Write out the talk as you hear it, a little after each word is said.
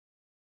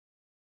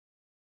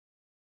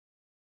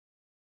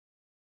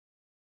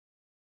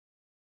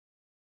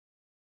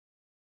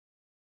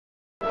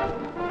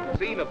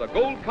scene of the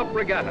Gold Cup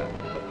Regatta,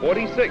 the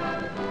 46th,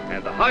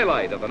 and the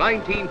highlight of the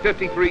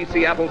 1953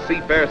 Seattle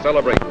Seafair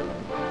celebration.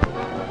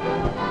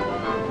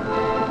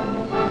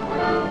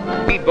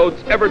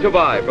 Speedboats ever to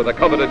vie for the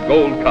coveted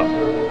Gold Cup.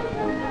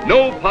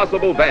 No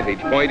possible vantage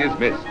point is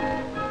missed.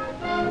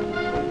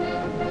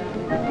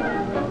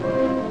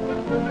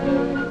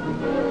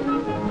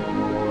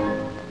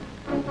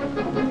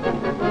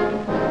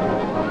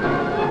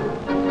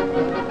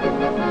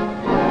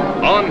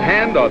 On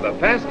hand are the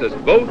fastest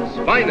boats,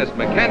 finest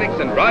mechanics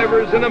and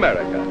drivers in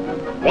America.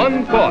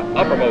 One thought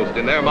uppermost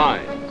in their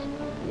minds: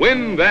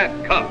 win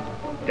that cup.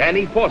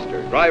 Danny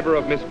Foster, driver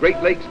of Miss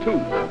Great Lakes 2.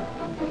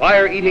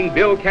 Fire-eating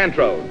Bill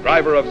Cantrow,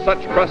 driver of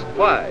Such Crust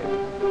 5.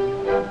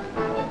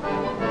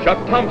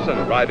 Chuck Thompson,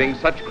 driving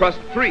Such Crust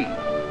 3.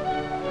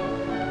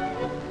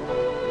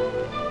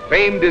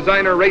 Famed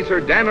designer racer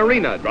Dan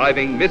Arena,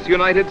 driving Miss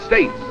United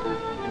States.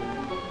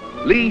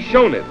 Lee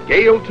Shonit,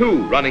 Gale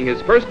 2, running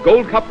his first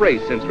Gold Cup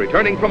race since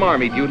returning from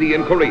Army duty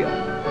in Korea.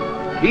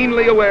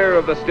 Keenly aware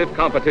of the stiff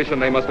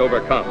competition they must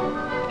overcome,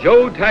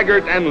 Joe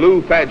Taggart and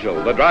Lou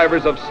Fadgel, the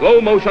drivers of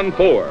Slow Motion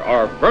 4,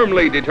 are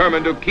firmly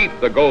determined to keep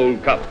the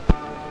Gold Cup.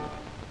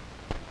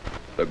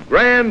 The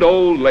grand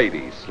old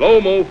lady, Slow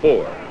Mo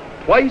 4,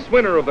 twice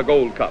winner of the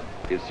Gold Cup,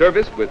 is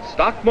serviced with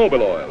stock Mobil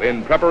Oil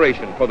in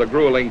preparation for the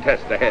grueling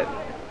test ahead.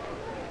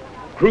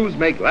 Crews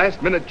make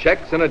last-minute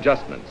checks and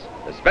adjustments,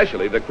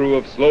 especially the crew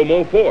of Slow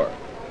Mo 4.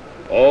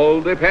 All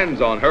depends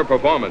on her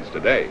performance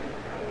today.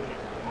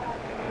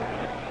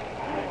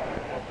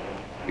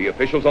 The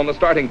officials on the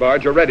starting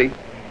barge are ready.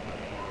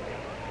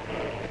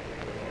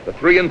 The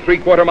 3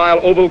 3/4 mile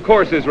oval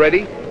course is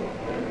ready.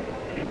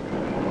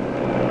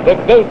 The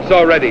boats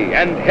are ready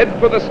and head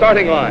for the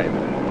starting line.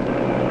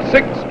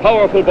 6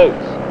 powerful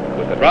boats,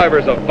 with the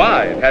drivers of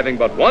 5 having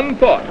but one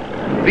thought: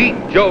 beat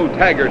Joe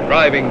Taggart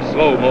driving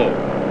Slow Mo.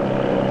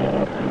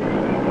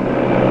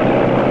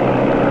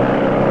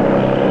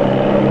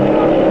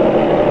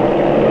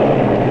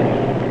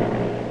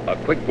 A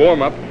quick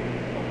warm-up.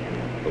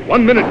 The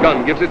 1-minute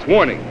gun gives its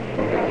warning.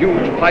 The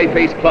huge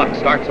pie-face clock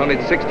starts on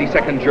its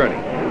 60-second journey.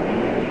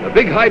 The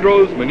big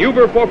hydros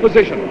maneuver for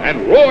position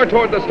and roar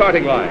toward the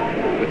starting line,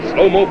 with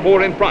Slow Mo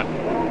 4 in front.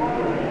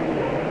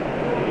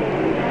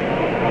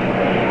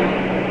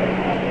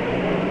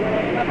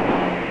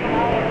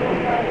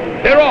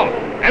 They're off,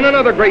 and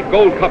another great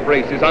Gold Cup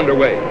race is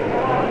underway.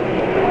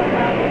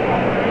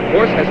 The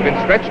course has been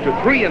stretched to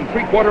 3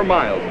 3/4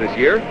 miles this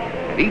year,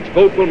 and each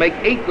boat will make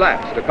 8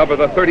 laps to cover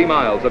the 30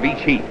 miles of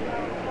each heat.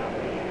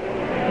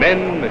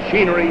 Men,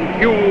 machinery,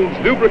 fuels,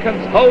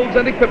 lubricants, hulls,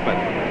 and equipment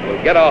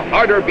will get a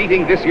harder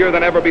beating this year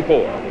than ever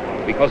before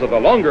because of the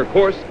longer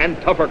course and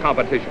tougher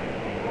competition.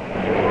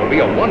 It will be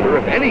a wonder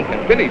if any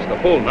can finish the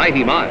full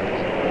 90 miles.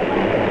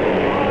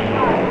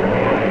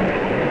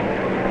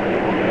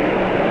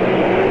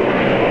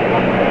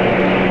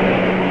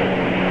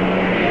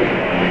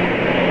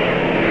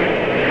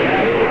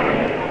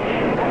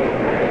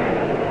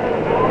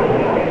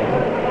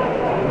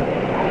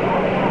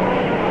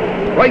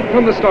 Right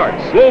from the start,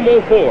 Slow Mo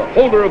 4,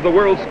 holder of the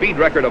world speed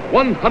record of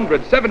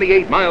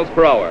 178 miles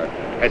per hour,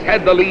 has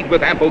had the lead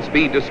with ample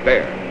speed to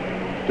spare.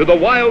 To the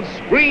wild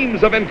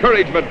screams of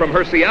encouragement from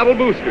her Seattle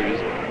boosters,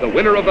 the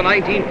winner of the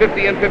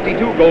 1950 and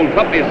 52 Gold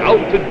Cup is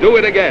out to do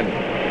it again.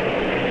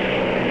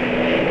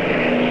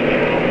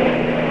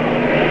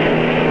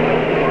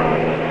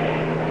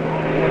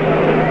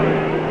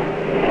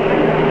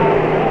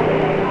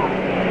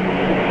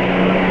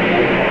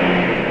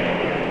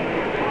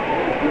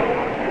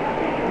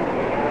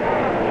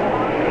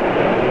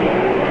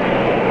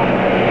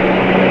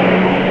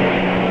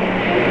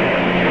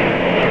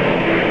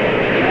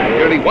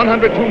 Nearly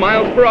 102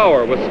 miles per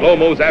hour was Slow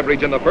Mo's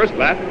average in the first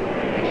lap,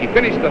 and she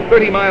finished the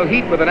 30-mile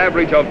heat with an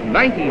average of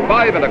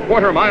 95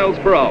 1/4 miles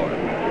per hour.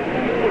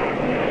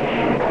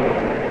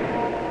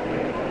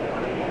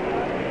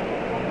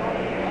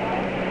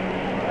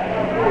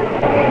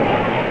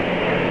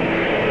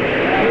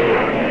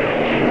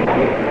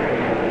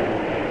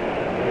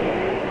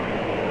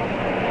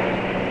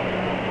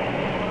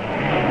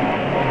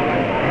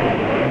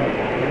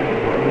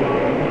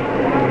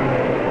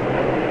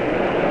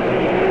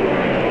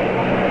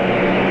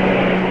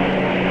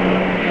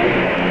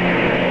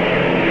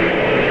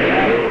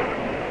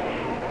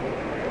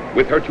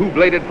 With her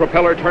 2-bladed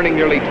propeller turning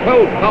nearly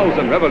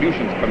 12,000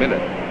 revolutions per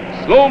minute,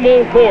 Slow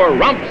Mo 4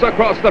 romps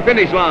across the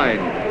finish line,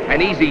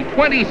 an easy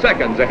 20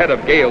 seconds ahead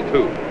of Gale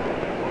 2.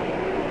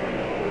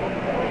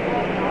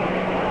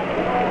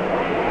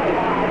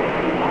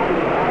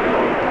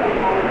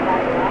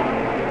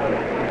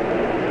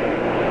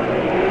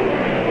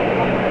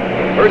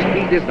 The first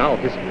heat is now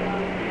history.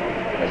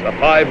 As the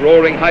 5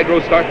 roaring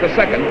hydros start the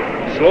second,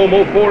 Slow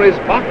Mo 4 is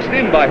boxed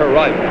in by her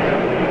rivals.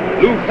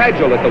 Lou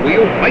Fadgel at the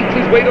wheel fights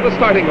his way to the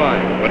starting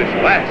line, but is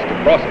last to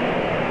cross it.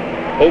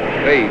 Hope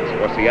fades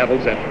for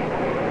Seattle's entry.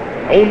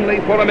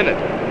 Only for a minute.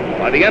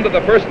 By the end of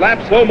the first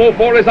lap, Slow Mo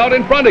 4 is out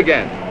in front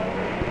again.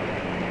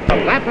 A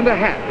lap and a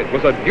half, it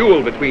was a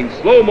duel between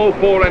Slow Mo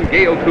 4 and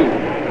Gale 2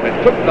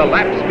 that took the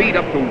lap speed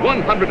up to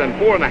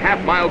 104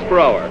 1/2 miles per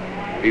hour.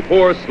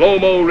 before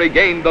Slow-Mo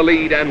regained the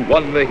lead and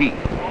won the heat.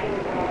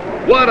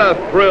 What a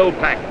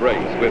thrill-packed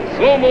race with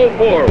Slow-Mo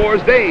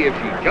 4's day if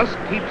she just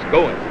keeps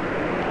going.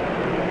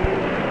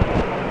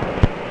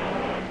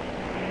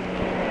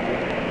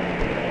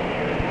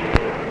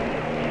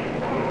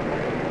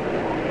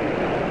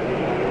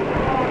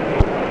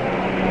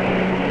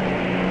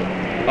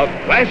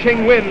 A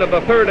flashing win of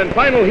the third and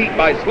final heat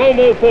by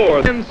Slow-Mo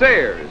 4 and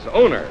Sayers,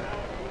 owner.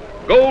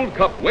 Gold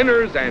Cup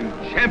winners and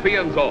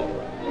champions all.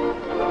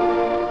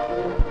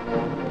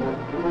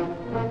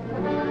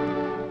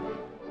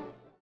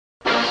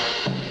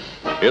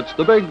 It's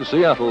the big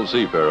Seattle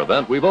Seafair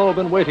event we've all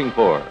been waiting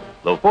for.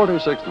 The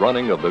 46th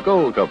running of the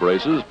Gold Cup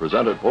races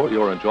presented for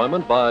your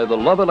enjoyment by the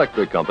Love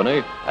Electric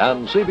Company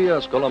and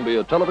CBS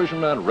Columbia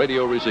Television and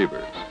Radio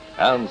Receivers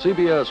and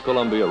CBS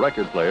Columbia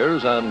Record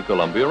Players and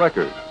Columbia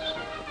Records.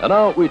 And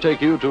now we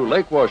take you to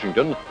Lake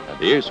Washington and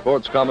the ace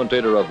sports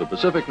commentator of the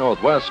Pacific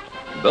Northwest,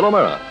 Bill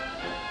O'Meara.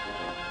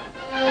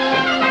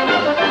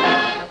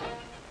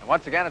 And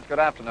once again, it's good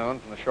afternoon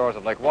from the shores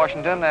of Lake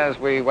Washington as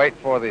we wait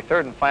for the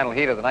third and final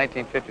heat of the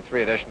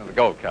 1953 edition of the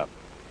Gold Cup.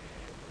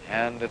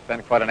 And it's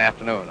been quite an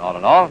afternoon, all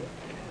in all.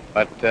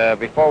 But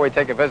before we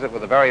take a visit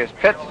with the various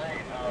pits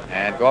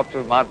and go up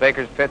to Mount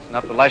Baker's pits and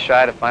up to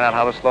Leschi to find out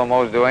how the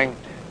Slow-Mo is doing,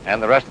 and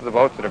the rest of the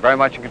boats that are very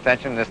much in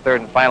contention in this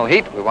third and final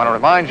heat, we want to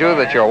remind you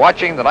that you're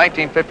watching the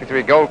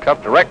 1953 Gold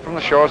Cup direct from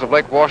the shores of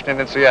Lake Washington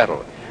in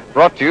Seattle.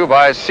 Brought to you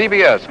by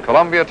CBS,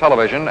 Columbia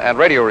Television and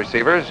Radio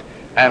Receivers,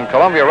 and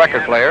Columbia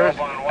Record Players,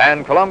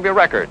 and Columbia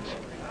Records.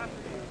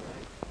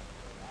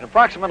 In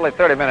approximately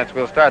 30 minutes,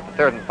 we'll start the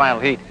third and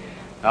final heat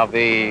of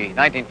the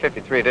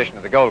 1953 edition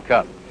of the Gold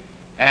Cup.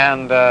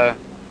 And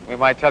we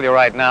might tell you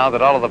right now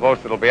that all of the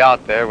boats that will be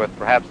out there, with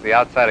perhaps the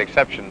outside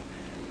exception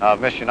of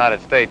Miss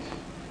United States,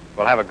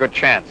 will have a good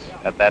chance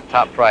at that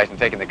top prize in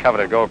taking the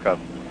coveted Gold Cup,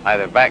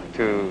 either back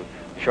to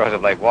the shores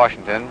of Lake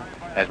Washington,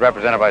 as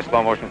represented by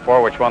Slow Motion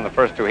 4, which won the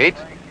first two heats,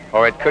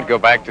 or it could go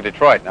back to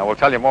Detroit. Now, we'll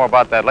tell you more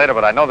about that later,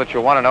 but I know that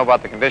you'll want to know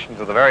about the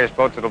conditions of the various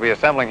boats that will be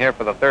assembling here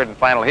for the third and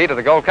final heat of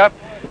the Gold Cup.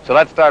 So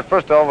let's start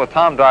first of all with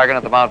Tom Dargan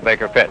at the Mount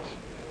Baker pits.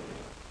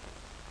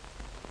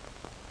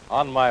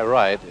 On my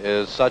right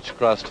is Such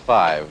Crust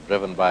 5,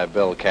 driven by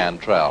Bill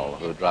Cantrell,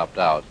 who dropped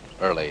out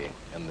early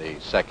in the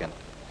second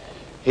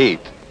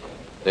heat.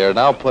 They're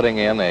now putting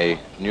in a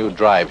new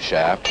drive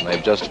shaft, and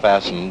they've just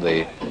fastened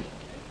the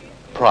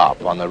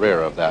prop on the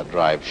rear of that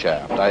drive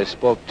shaft. I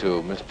spoke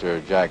to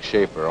Mr. Jack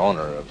Schaefer, owner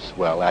of,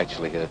 well,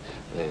 actually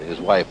his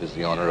wife is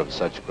the owner of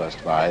Such Crust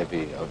 5.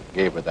 He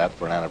gave her that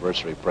for an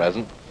anniversary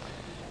present.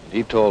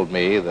 He told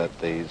me that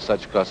the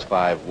Such Crust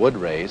 5 would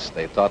race.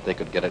 They thought they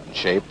could get it in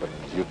shape, and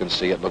as you can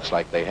see, it looks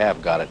like they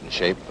have got it in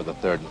shape for the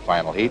third and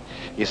final heat.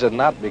 He said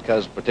not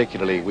because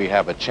particularly we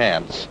have a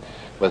chance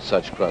with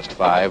Such Crust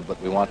 5,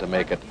 but we want to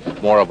make it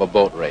more of a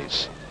boat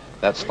race.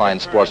 That's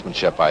fine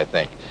sportsmanship, I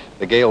think.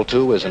 The Gale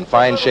 2 is in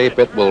fine shape.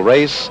 It will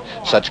race.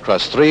 Such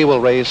Crust 3 will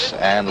race,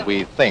 and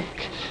we think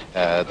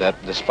that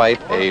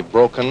despite a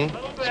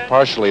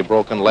partially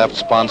broken left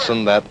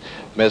sponson, that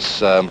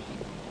Miss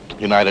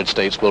United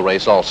States will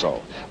race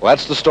also. Well,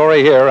 that's the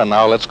story here, and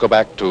now let's go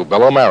back to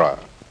Bill O'Meara.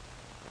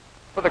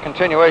 For the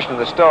continuation of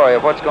the story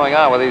of what's going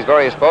on with these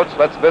various boats,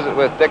 let's visit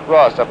with Dick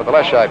Ross up at the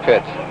Leschi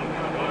pits.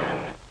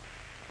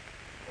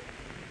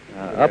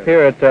 Up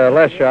here at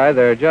Leschi,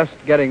 they're just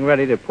getting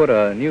ready to put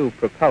a new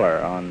propeller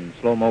on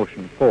Slow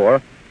Motion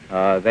 4.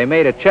 They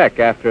made a check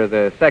after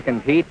the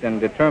second heat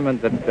and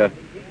determined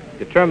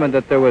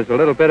that there was a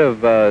little bit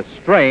of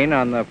strain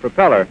on the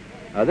propeller.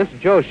 This is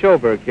Joe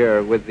Schoberg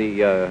here with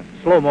the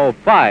Slow-Mo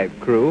 5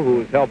 crew,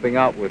 who's helping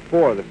out with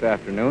 4 this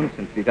afternoon,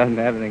 since he doesn't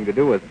have anything to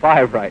do with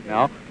 5 right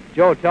now.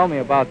 Joe, tell me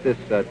about this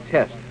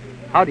test.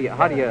 How do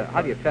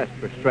you test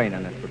for strain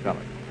on this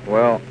propeller?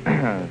 Well,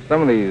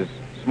 some of these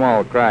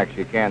small cracks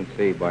you can't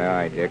see by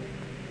eye, Dick.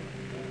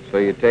 So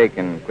you take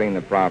and clean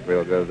the prop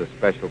real good with a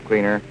special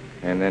cleaner,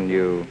 and then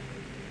you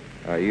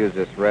use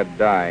this red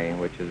dye,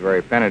 which is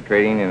very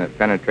penetrating, and it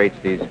penetrates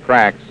these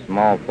cracks,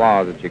 small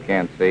flaws that you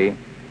can't see.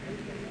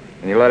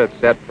 And you let it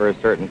set for a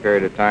certain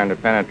period of time to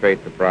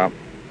penetrate the prop,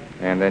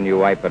 and then you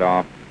wipe it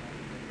off,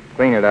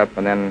 clean it up,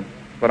 and then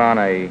put on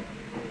a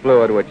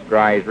fluid which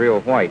dries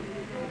real white.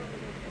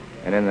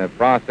 And in the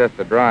process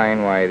of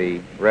drying, why, the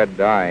red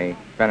dye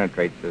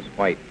penetrates this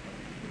white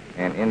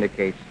and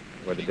indicates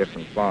where the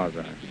different flaws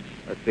are.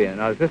 Let's see.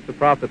 Now, is this the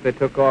prop that they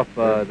took off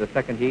the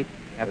second heat?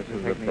 This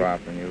is the prop,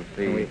 and you'll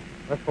see.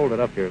 Let's hold it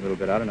up here a little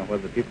bit. I don't know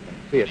whether people can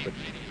see it, but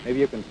maybe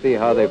you can see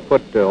how they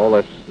put all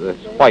this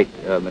white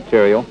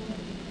material.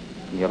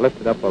 And you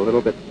lift it up a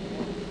little bit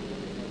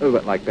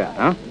like that,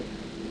 huh?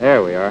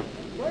 There we are.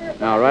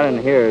 Now, right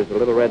in here is a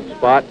little red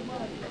spot,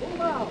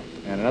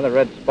 and another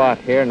red spot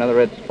here, another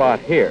red spot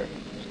here.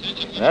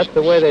 That's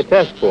the way they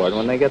test for it.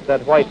 When they get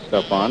that white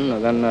stuff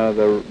on, then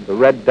the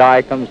red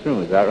dye comes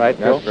through. Is that right,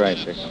 Bill? That's right,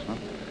 Dick.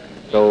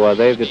 So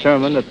they've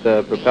determined that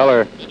the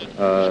propeller,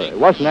 it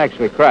wasn't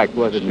actually cracked,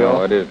 was it, Bill?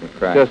 No, it isn't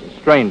cracked. Just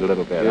strained a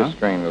little bit, Just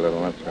strained a little,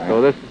 that's right.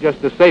 So this is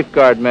just a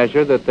safeguard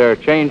measure that they're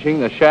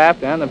changing the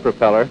shaft and the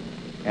propeller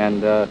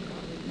and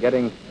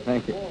getting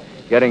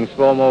getting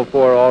Slow-Mo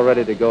 4 all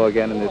ready to go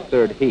again in this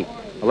third heat.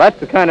 Well, that's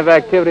the kind of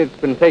activity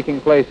that's been taking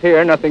place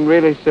here. Nothing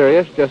really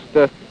serious, just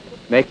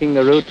making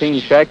the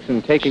routine checks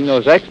and taking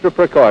those extra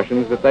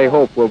precautions that they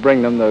hope will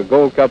bring them the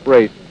Gold Cup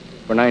race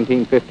for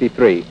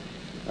 1953.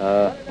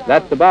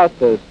 That's about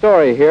the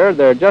story here.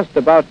 They're just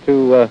about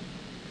to,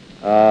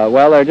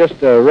 they're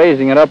just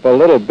raising it up a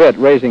little bit,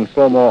 raising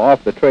Slow-Mo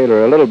off the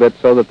trailer a little bit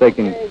so that they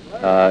can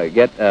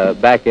get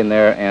back in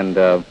there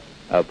and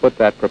put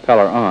that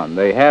propeller on.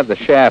 They have the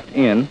shaft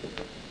in.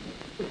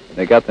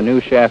 They got the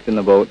new shaft in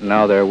the boat, and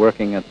now they're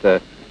working at the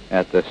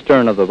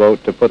stern of the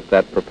boat to put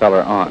that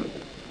propeller on.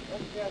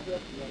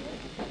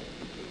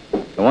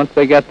 So once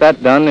they get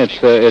that done, it's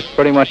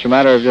pretty much a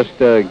matter of just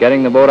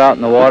getting the boat out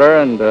in the water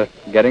and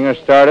getting her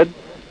started.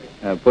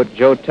 Put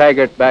Joe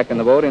Taggart back in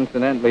the boat.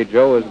 Incidentally,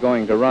 Joe is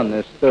going to run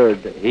this third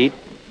heat.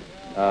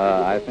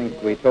 I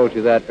think we told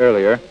you that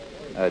earlier.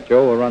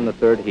 Joe will run the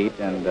third heat,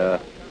 and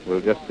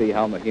we'll just see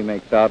how he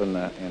makes out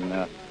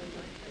in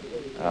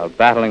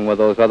battling with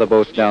those other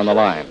boats down the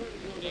line.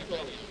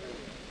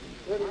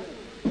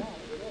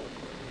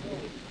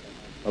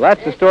 Well,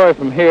 that's the story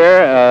from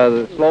here.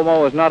 The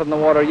Slow-Mo is not in the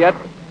water yet.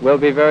 Will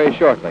be very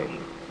shortly.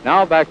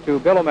 Now back to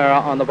Bill O'Meara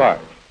on the barge.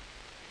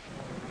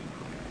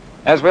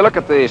 As we look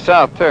at the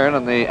south turn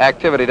and the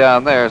activity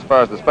down there as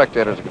far as the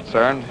spectators are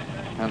concerned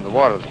and the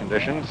water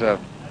conditions,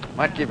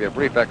 might give you a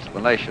brief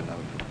explanation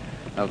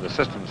of the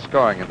system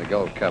scoring in the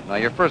Gold Cup. Now,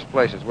 your first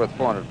place is worth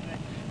 400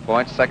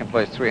 points, second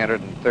place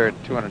 300, and third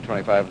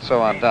 225, and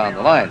so on down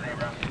the line.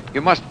 You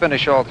must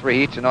finish all three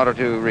heats in order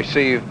to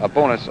receive a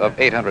bonus of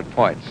 800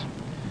 points.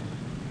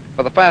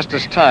 For the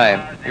fastest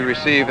time, you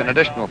receive an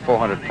additional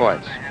 400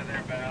 points.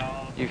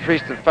 You've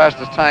reached the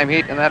fastest time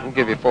heat, and that will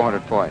give you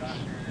 400 points.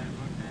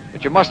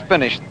 But you must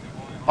finish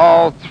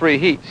all three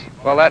heats.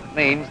 Well, that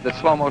means that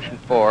Slow Motion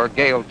 4,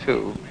 Gale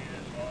 2,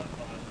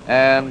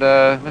 and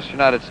Miss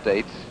United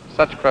States,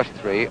 Such Crush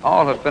 3,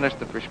 all have finished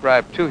the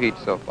prescribed 2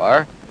 heats so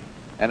far.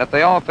 And if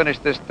they all finish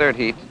this third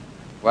heat,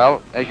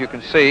 well, as you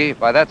can see,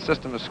 by that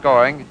system of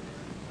scoring,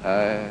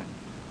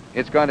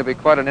 it's going to be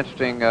quite an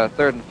interesting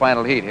third and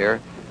final heat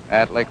here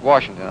at Lake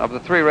Washington. Of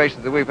the 3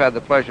 races that we've had the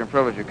pleasure and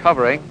privilege of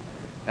covering,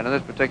 and in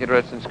this particular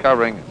instance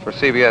covering for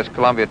CBS,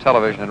 Columbia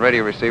Television and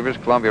radio receivers,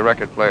 Columbia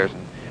Record Players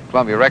and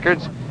Columbia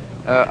Records,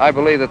 I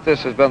believe that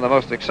this has been the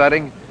most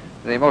exciting,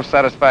 the most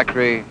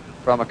satisfactory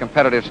from a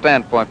competitive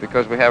standpoint,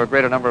 because we have a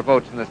greater number of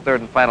votes in this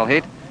third and final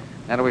heat,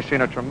 and we've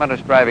seen a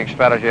tremendous driving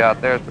strategy out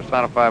there as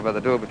personified by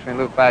the duel between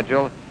Lou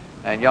Fadgel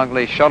and young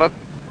Lee Shoneth.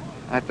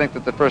 I think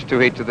that the first 2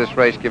 heats of this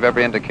race give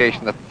every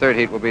indication that the third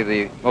heat will be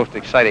the most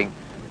exciting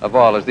of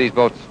all, as these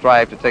boats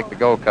strive to take the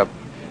Gold Cup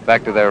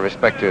back to their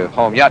respective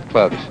home yacht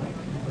clubs.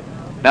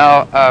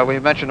 Now, we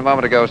mentioned a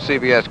moment ago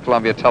CBS,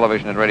 Columbia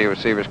Television and radio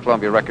receivers,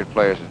 Columbia Record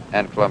Players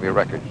and Columbia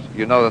Records.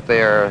 You know that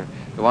they are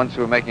the ones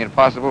who are making it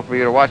possible for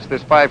you to watch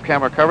this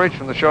 5-camera coverage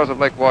from the shores of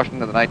Lake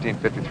Washington of the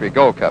 1953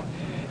 Gold Cup.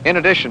 In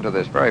addition to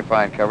this very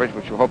fine coverage,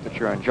 which we hope that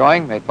you're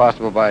enjoying, made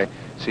possible by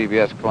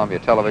CBS, Columbia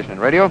Television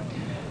and Radio,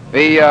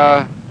 the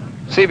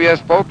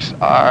CBS folks,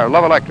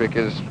 Love Electric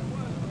is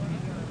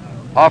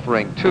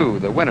offering to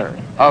the winner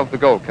of the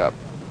Gold Cup,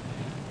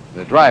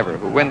 the driver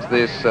who wins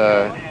this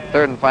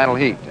third and final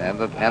heat, and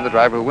the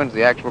driver who wins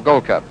the actual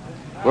Gold Cup,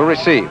 will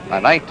receive a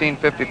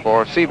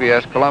 1954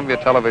 CBS Columbia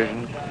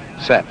Television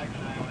set,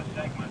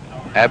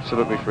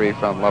 absolutely free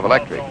from Love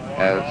Electric,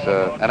 as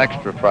an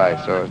extra prize,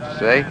 so as to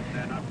say,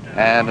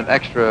 and an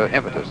extra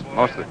impetus.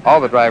 All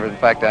the drivers, in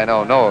fact, I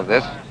know of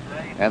this,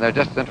 and they're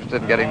just as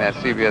interested in getting that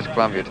CBS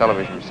Columbia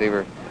Television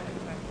receiver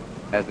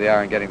as they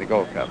are in getting the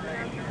Gold Cup.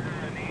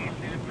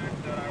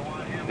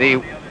 The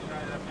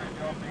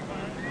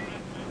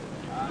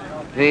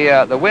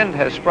wind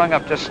has sprung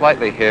up just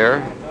slightly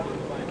here,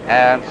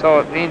 and so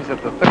it means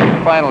that the third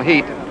and final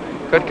heat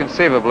could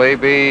conceivably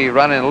be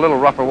run in a little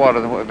rougher water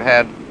than what we've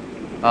had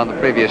on the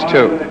previous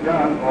 2.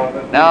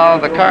 Now,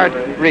 the card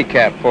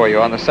recap for you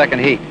on the second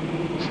heat.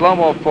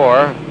 Slow-Mo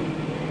 4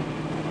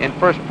 in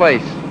first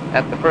place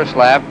at the first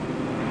lap,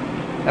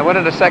 and went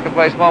into second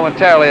place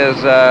momentarily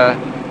as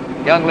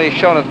young Lee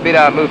Shoneth beat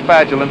out Lou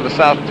Fadgel into the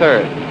south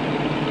turn.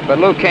 But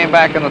Lou came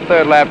back in the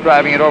third lap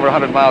driving at over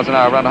 100 miles an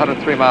hour, around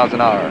 103 miles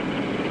an hour.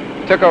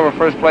 Took over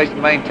first place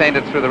and maintained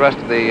it through the rest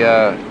of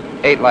the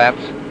 8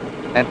 laps,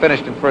 and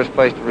finished in first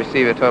place to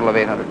receive a total of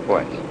 800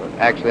 points.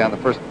 Actually, on the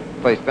first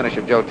place finish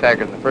of Joe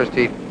Taggart in the first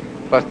heat,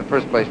 plus the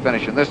first place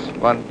finish in this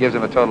one, gives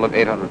him a total of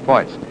 800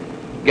 points.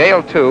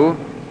 Gale 2,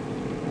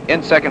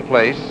 in second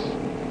place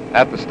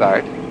at the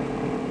start,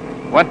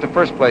 went to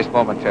first place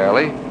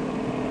momentarily,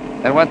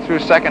 and went through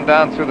second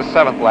down through the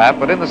 7th lap,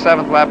 but in the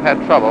 7th lap had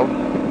trouble,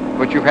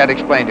 which you've had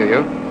explained to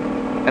you,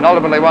 and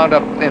ultimately wound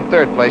up in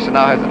third place and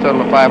now has a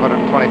total of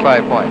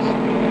 525 points.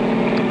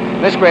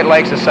 Miss Great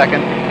Lakes is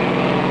second,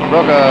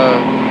 broke a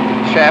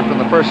shaft in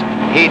the first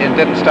heat and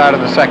didn't start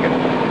in the second.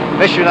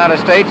 Miss United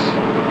States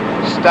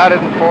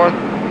started in 4th,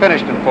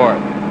 finished in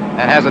 4th,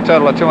 and has a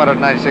total of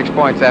 296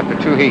 points after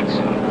 2 heats.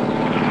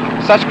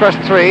 Such Crush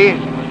 3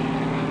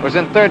 was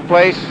in third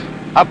place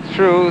up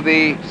through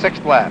the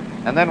 6th lap,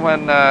 and then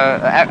when,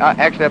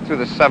 actually up through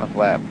the 7th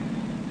lap,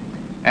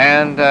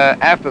 And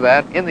after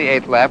that, in the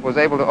 8th lap, was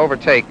able to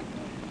overtake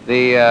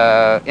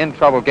the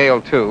in-trouble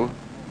Gale 2,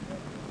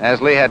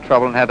 as Lee had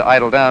trouble and had to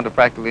idle down to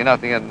practically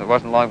nothing, and it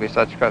wasn't long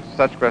before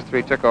Such Crest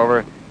 3 took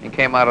over and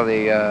came out of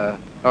the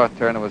north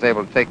turn and was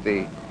able to take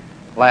the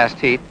last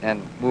heat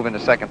and move into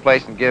second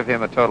place and give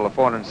him a total of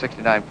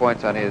 469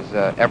 points on his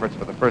efforts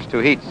for the first 2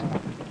 heats.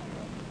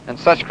 And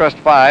Such Crest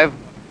 5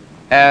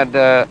 had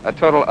a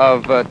total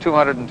of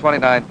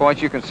 229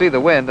 points. You can see the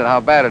wind and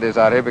how bad it is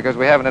out here because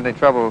we haven't had any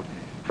trouble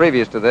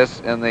previous to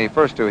this in the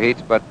first 2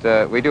 heats,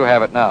 but we do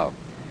have it now.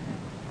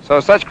 So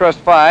Such Crest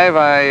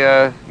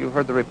 5, you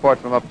heard the report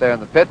from up there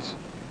in the pits.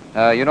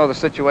 You know the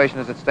situation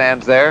as it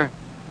stands there.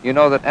 You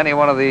know that any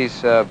one of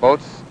these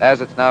boats,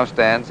 as it now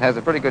stands, has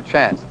a pretty good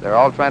chance. They're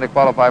all trying to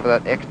qualify for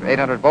that extra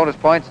 800 bonus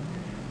points.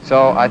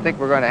 So I think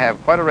we're going to have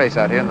quite a race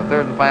out here in the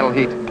 3rd and final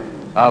heat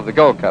of the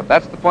Gold Cup.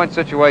 That's the point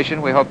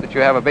situation. We hope that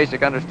you have a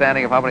basic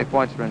understanding of how many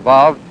points are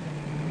involved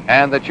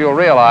and that you'll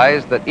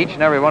realize that each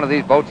and every one of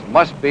these boats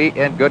must be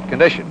in good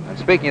condition. And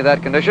speaking of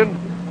that condition,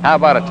 how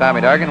about it, Tommy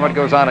Dargan? What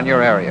goes on in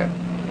your area?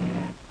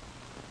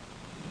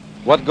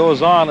 What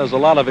goes on is a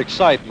lot of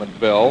excitement,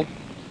 Bill.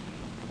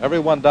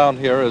 Everyone down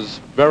here is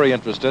very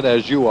interested,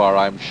 as you are,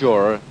 I'm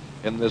sure,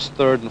 in this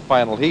 3rd and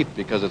final heat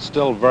because it's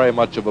still very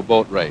much of a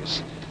boat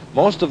race.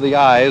 Most of the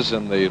eyes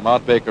in the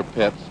Mount Baker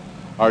pit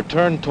are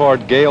turned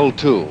toward Gale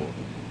 2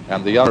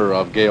 and the owner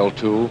of Gale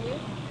 2.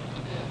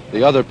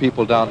 The other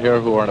people down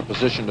here who are in a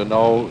position to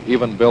know,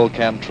 even Bill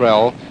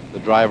Cantrell, the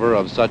driver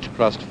of Such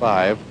Crest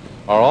 5,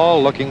 are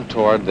all looking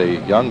toward the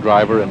young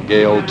driver in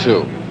Gale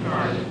 2.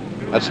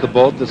 That's the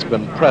boat that's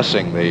been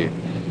pressing the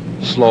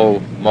Slow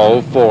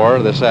Mo 4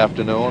 this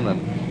afternoon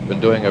and been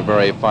doing a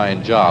very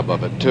fine job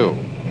of it, too.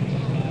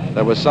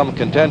 There was some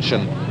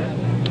contention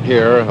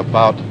here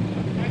about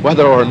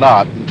whether or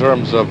not, in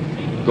terms of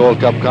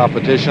Gold Cup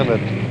competition,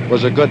 it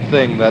was a good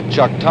thing that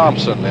Chuck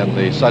Thompson in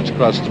the Such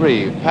Crest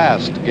 3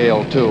 passed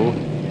Gale 2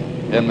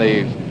 in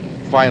the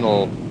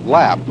final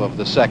lap of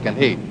the 2nd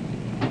heat.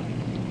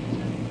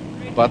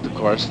 But, of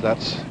course,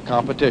 that's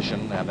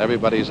competition, and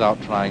everybody's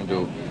out trying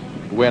to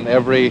win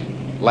every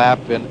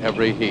lap in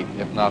every heat,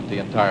 if not the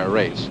entire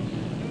race.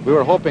 We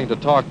were hoping to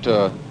talk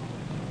to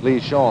Lee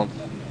Schoenth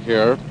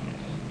here,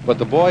 but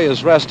the boy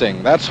is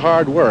resting. That's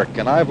hard work,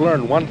 and I've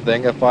learned one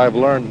thing if I've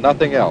learned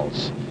nothing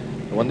else.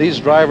 When these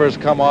drivers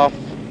come off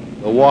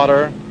the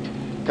water,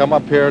 come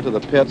up here to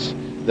the pits,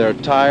 they're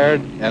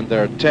tired and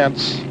they're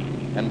tense,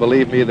 and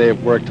believe me,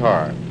 they've worked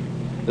hard.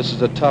 This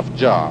is a tough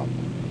job.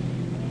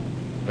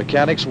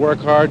 Mechanics work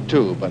hard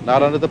too, but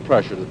not under the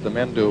pressure that the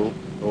men do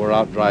who are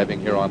out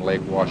driving here on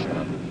Lake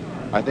Washington.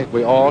 I think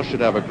we all should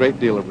have a great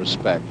deal of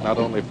respect, not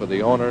only for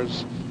the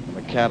owners,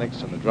 the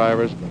mechanics, and the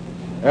drivers, but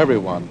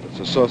everyone that's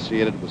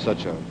associated with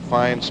such a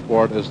fine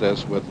sport as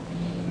this, with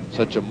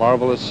such a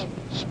marvelous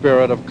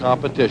spirit of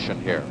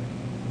competition here.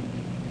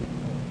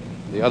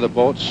 The other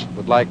boats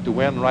would like to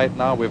win right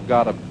now. We've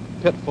got a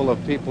pit full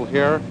of people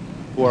here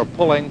who are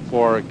pulling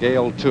for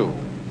Gale 2.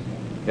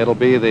 It'll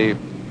be this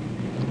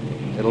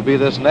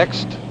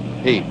next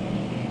heat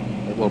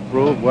that will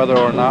prove whether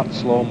or not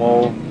Slow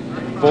Mo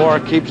 4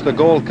 keeps the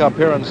Gold Cup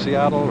here in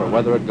Seattle or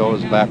whether it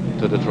goes back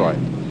to Detroit.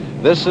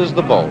 This is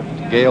the boat,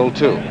 Gale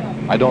 2.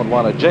 I don't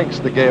want to jinx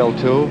the Gale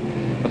 2,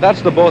 but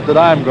that's the boat that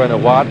I'm going to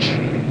watch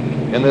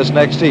in this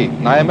next heat,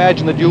 and I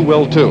imagine that you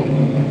will too.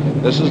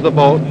 This is the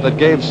boat that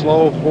gave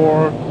Slow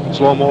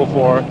Mo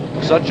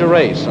 4 such a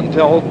race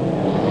until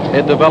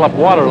it developed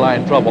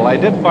waterline trouble. I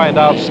did find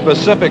out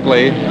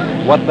specifically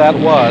what that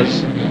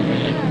was.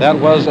 That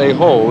was a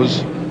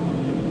hose.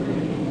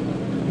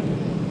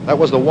 That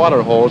was the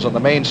water hose on the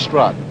main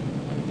strut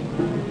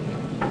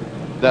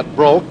that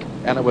broke,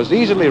 and it was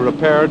easily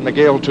repaired, and the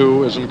Gale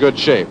 2 is in good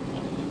shape.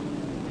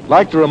 I'd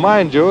like to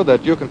remind you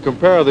that you can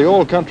compare the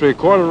old country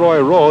corduroy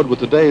road with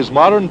today's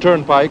modern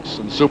turnpikes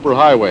and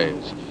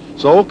superhighways.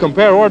 So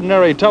compare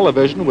ordinary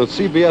television with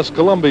CBS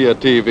Columbia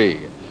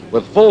TV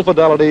with full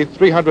fidelity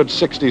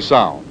 360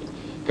 sound.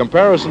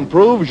 Comparison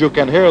proves you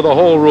can hear the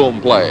whole room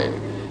play.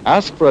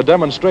 Ask for a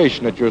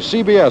demonstration at your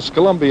CBS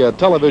Columbia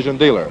television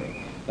dealer.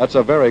 That's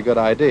a very good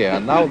idea.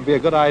 And now would be a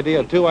good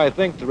idea, too, I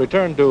think, to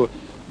return to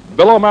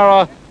Bill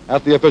O'Mara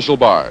at the official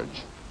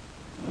barge.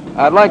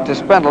 I'd like to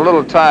spend a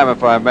little time,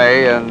 if I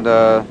may, and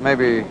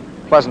maybe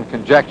pleasant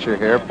conjecture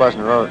here,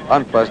 pleasant or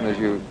unpleasant as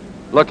you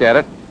look at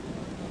it,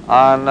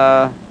 on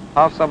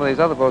how some of these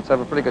other boats have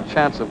a pretty good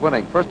chance of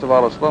winning. First of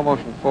all, a Slow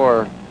Motion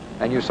 4,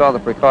 and you saw the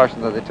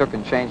precaution that they took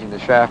in changing the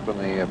shaft on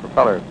the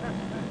propeller,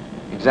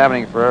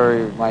 examining for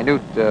every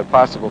minute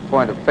possible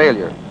point of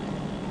failure.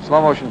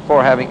 Slow Motion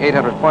 4, having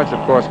 800 points, of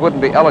course,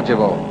 wouldn't be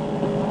eligible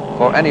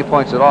for any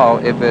points at all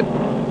if it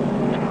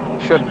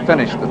shouldn't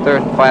finish the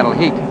 3rd and final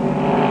heat.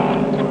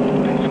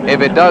 If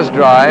it does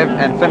drive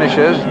and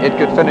finishes, it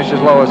could finish as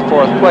low as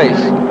 4th place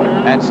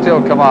and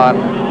still come on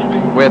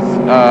with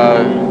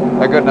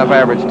a good enough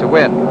average to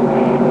win.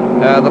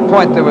 The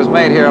point that was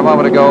made here a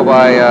moment ago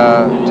by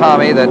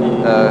Tommy that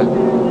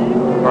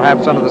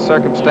perhaps under the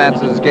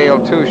circumstances Gale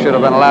 2 should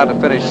have been allowed to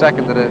finish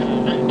second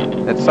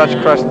at Such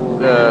Crest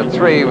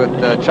 3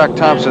 with Chuck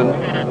Thompson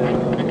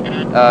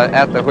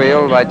at the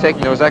wheel by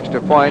taking those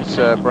extra points,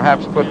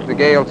 perhaps put the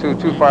Gale 2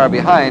 too far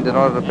behind in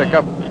order to pick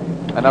up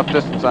enough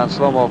distance on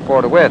Slow-Mo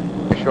 4 to win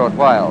a short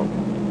while.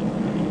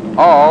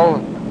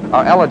 All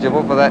are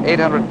eligible for that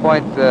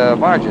 800-point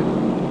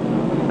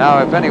margin.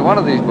 Now, if any one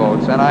of these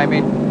boats, and I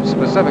mean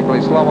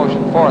specifically Slow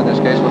Motion 4 in this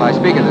case when I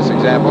speak of this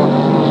example,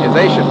 if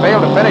they should fail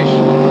to finish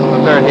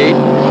the third heat,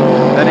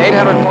 then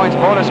 800 points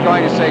bonus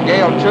going to say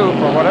Gale 2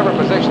 for whatever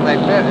position they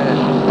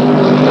finished.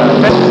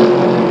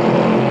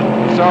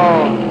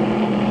 So,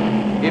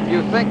 if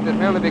you think that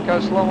merely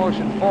because Slow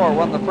Motion 4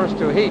 won the first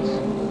two heats,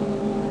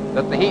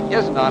 that the heat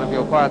isn't on, if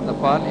you'll pardon the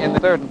pun, in the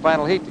third and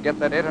final heat to get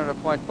that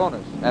 800-point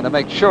bonus and to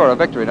make sure a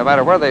victory, no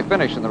matter where they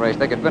finish in the race.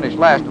 They could finish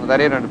last, and with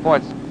that 800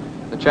 points,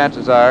 the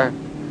chances are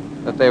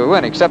that they would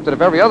win, except that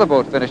if every other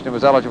boat finished and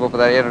was eligible for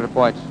that 800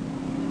 points,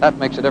 that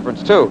makes a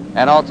difference too.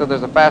 And also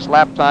there's a fast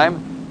lap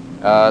time.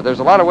 There's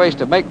a lot of ways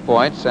to make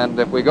points, and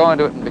if we go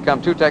into it and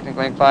become too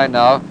technically inclined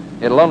now,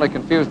 it'll only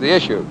confuse the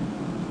issue.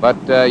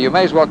 But you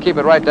may as well keep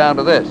it right down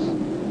to this.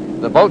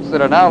 The boats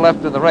that are now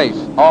left in the race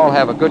all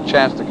have a good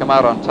chance to come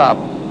out on top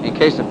in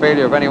case of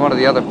failure of any one of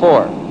the other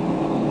four.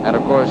 And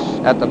of course,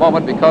 at the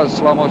moment, because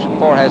Slow Motion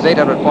 4 has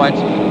 800 points,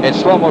 it's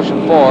Slow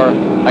Motion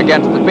 4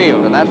 against the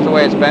field, and that's the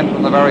way it's been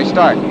from the very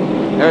start.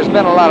 There's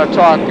been a lot of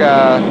talk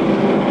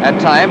at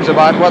times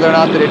about whether or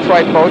not the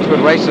Detroit boats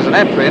would race as an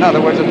entry. In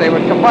other words, that they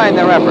would combine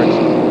their efforts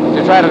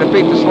to try to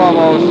defeat the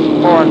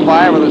Slow-Mos 4 and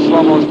 5 or the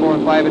Slow-Mos 4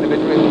 and 5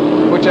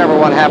 individually, whichever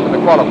one happened to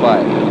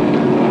qualify.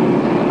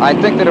 I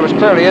think that it was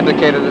clearly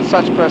indicated that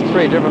such Crest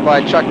 3, driven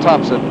by Chuck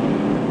Thompson,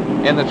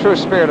 in the true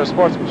spirit of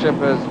sportsmanship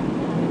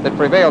that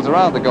prevails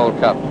around the Gold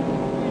Cup,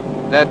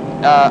 that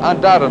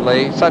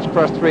undoubtedly such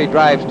Crest 3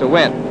 drives to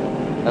win,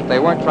 that they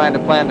weren't trying to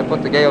plan to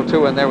put the Gale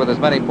 2 in there with as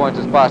many points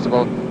as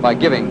possible by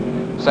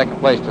giving second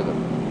place to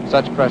them.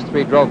 Such Crest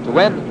 3 drove to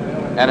win,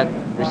 and it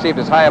received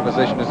as high a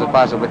position as it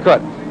possibly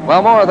could.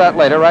 Well, more of that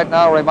later. Right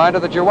now, a reminder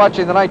that you're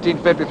watching the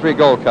 1953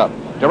 Gold Cup,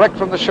 direct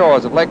from the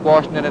shores of Lake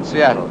Washington in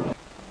Seattle.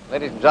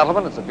 Ladies and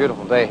gentlemen, it's a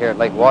beautiful day here at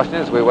Lake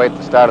Washington as we wait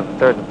the start of the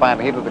third and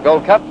final heat of the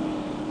Gold Cup.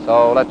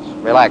 So let's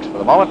relax for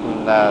the moment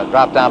and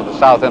drop down to the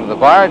south end of the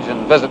barge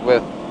and visit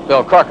with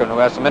Bill Corcoran, who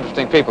has some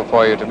interesting people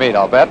for you to meet,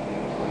 I'll bet.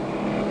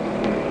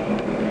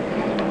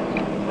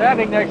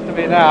 Standing next to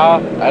me now,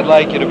 I'd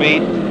like you to meet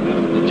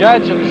the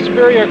judge of the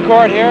Superior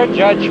Court here,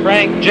 Judge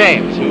Frank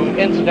James, who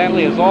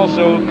incidentally is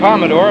also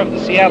Commodore of the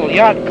Seattle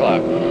Yacht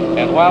Club.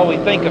 And while we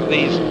think of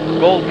these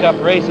Gold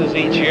Cup races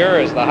each year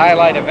as the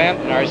highlight event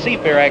in our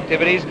seafair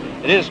activities,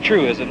 it is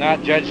true, is it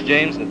not, Judge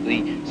James, that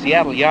the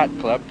Seattle Yacht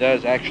Club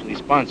does actually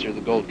sponsor the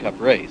Gold Cup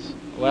race?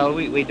 Well,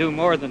 we do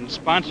more than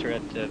sponsor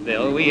it,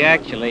 Bill. We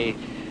actually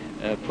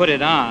put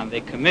it on. The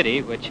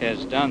committee, which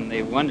has done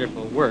the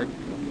wonderful work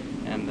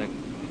and the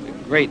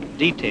great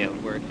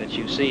detailed work that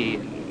you see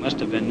must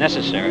have been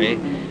necessary,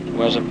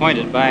 was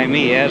appointed by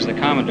me as the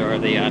Commodore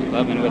of the Yacht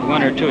Club, and with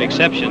one or two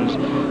exceptions,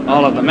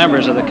 all of the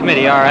members of the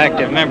committee are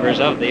active members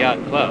of the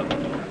Yacht Club.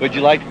 Would you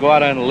like to go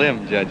out on a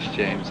limb, Judge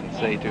James, and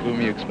say to whom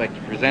you expect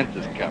to present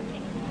this cup?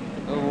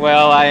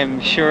 Well, I'm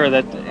sure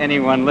that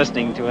anyone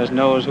listening to us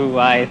knows who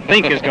I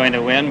think is going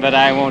to win, but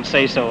I won't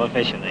say so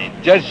officially.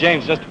 Judge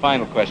James, just a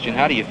final question.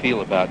 How do you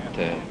feel about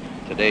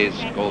today's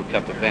Gold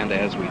Cup event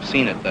as we've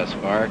seen it thus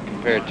far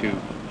compared to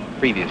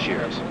previous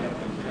years?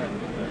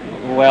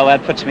 Well,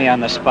 that puts me on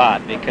the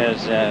spot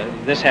because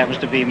this happens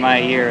to be my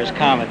year as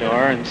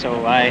Commodore, and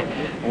so I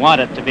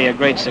want it to be a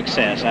great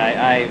success.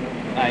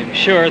 I'm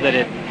sure that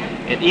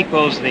it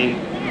equals the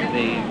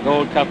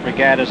Gold Cup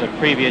regattas of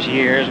previous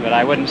years, but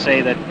I wouldn't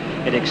say that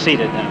it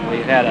exceeded them.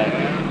 We've had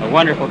a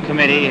wonderful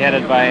committee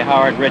headed by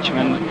Howard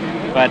Richmond,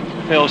 but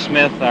Phil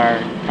Smith, our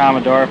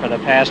Commodore for the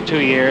past 2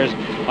 years,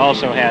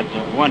 also had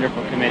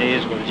wonderful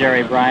committees with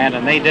Jerry Bryant,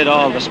 and they did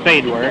all the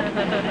spade work,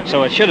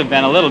 so it should have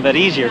been a little bit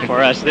easier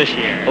for us this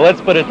year. Well,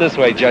 let's put it this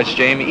way, Judge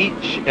James.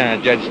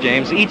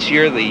 Each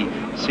year the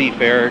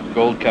Seafair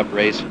Gold Cup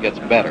race gets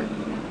better,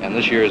 and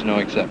this year is no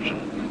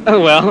exception. Oh,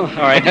 well, all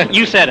right.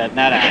 You said it,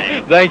 not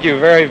I. Thank you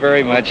very,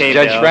 very much, Okay,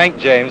 Judge Bill. Frank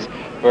James,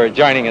 for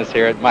joining us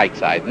here at Mike's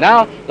side.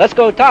 Now, let's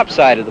go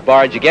topside of the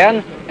barge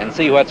again and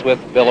see what's with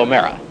Bill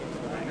O'Mara.